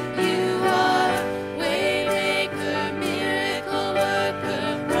 You are waymaker, miracle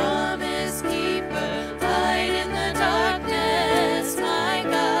worker, promise keeper, light in the darkness, my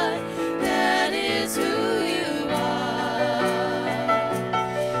God, that is who you are.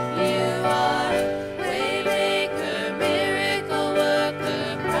 You are waymaker, miracle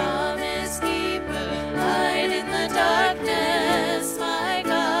worker, promise keeper, light in the darkness, my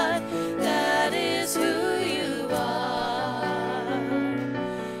God, that is who you are.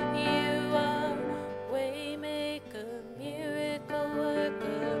 You are waymaker, miracle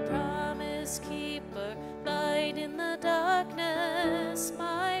worker, promise keeper, light in the darkness,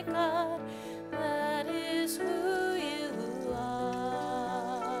 my God, that is who you are.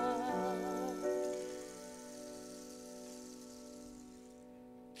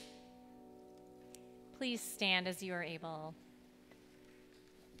 Please stand as you are able.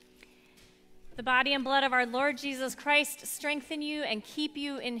 The body and blood of our Lord Jesus Christ strengthen you and keep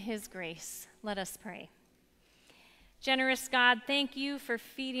you in his grace. Let us pray. Generous God, thank you for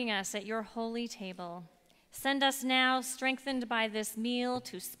feeding us at your holy table. Send us now, strengthened by this meal,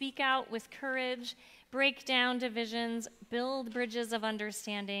 to speak out with courage, break down divisions, build bridges of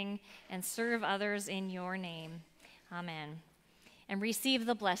understanding, and serve others in your name. Amen. And receive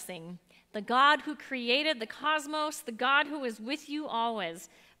the blessing. The God who created the cosmos, the God who is with you always,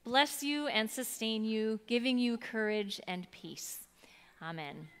 bless you and sustain you, giving you courage and peace.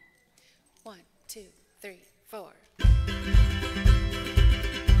 Amen. 1, 2, 3, 4.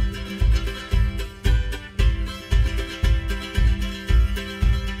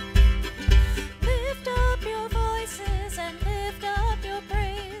 Lift up your voices and lift up your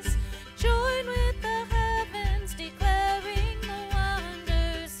praise. Join with the heavens, declaring the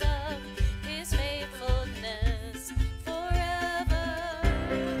wonders of his faithfulness forever.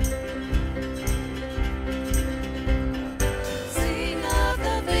 Sing of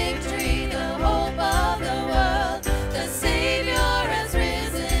the victory, the hope of the world, the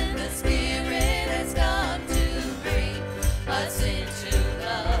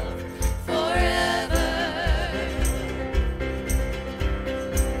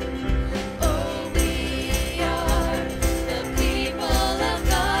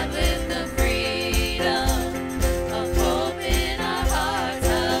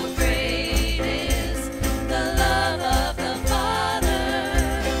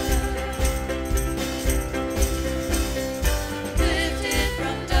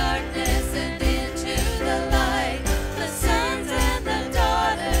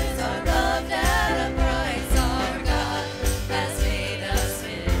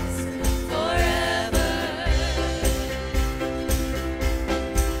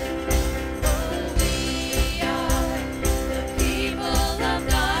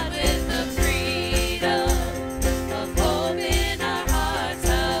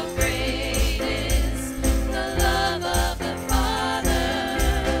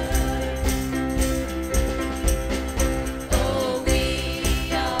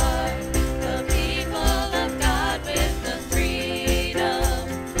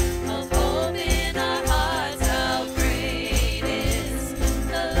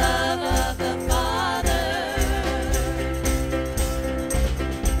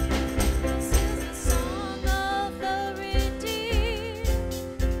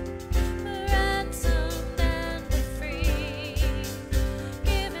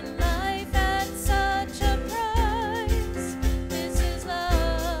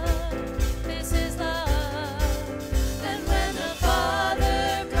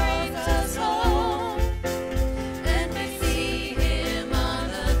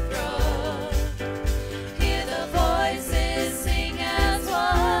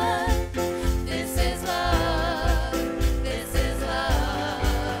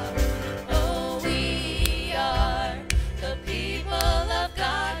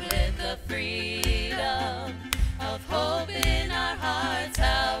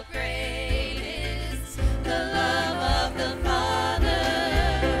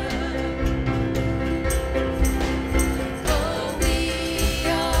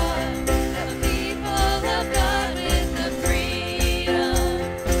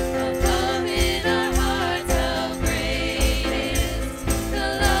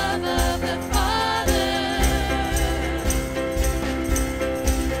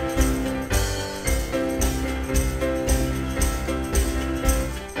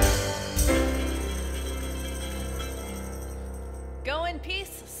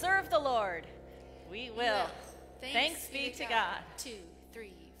serve the Lord. We will. Thanks be to God. 2,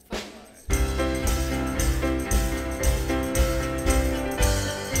 3.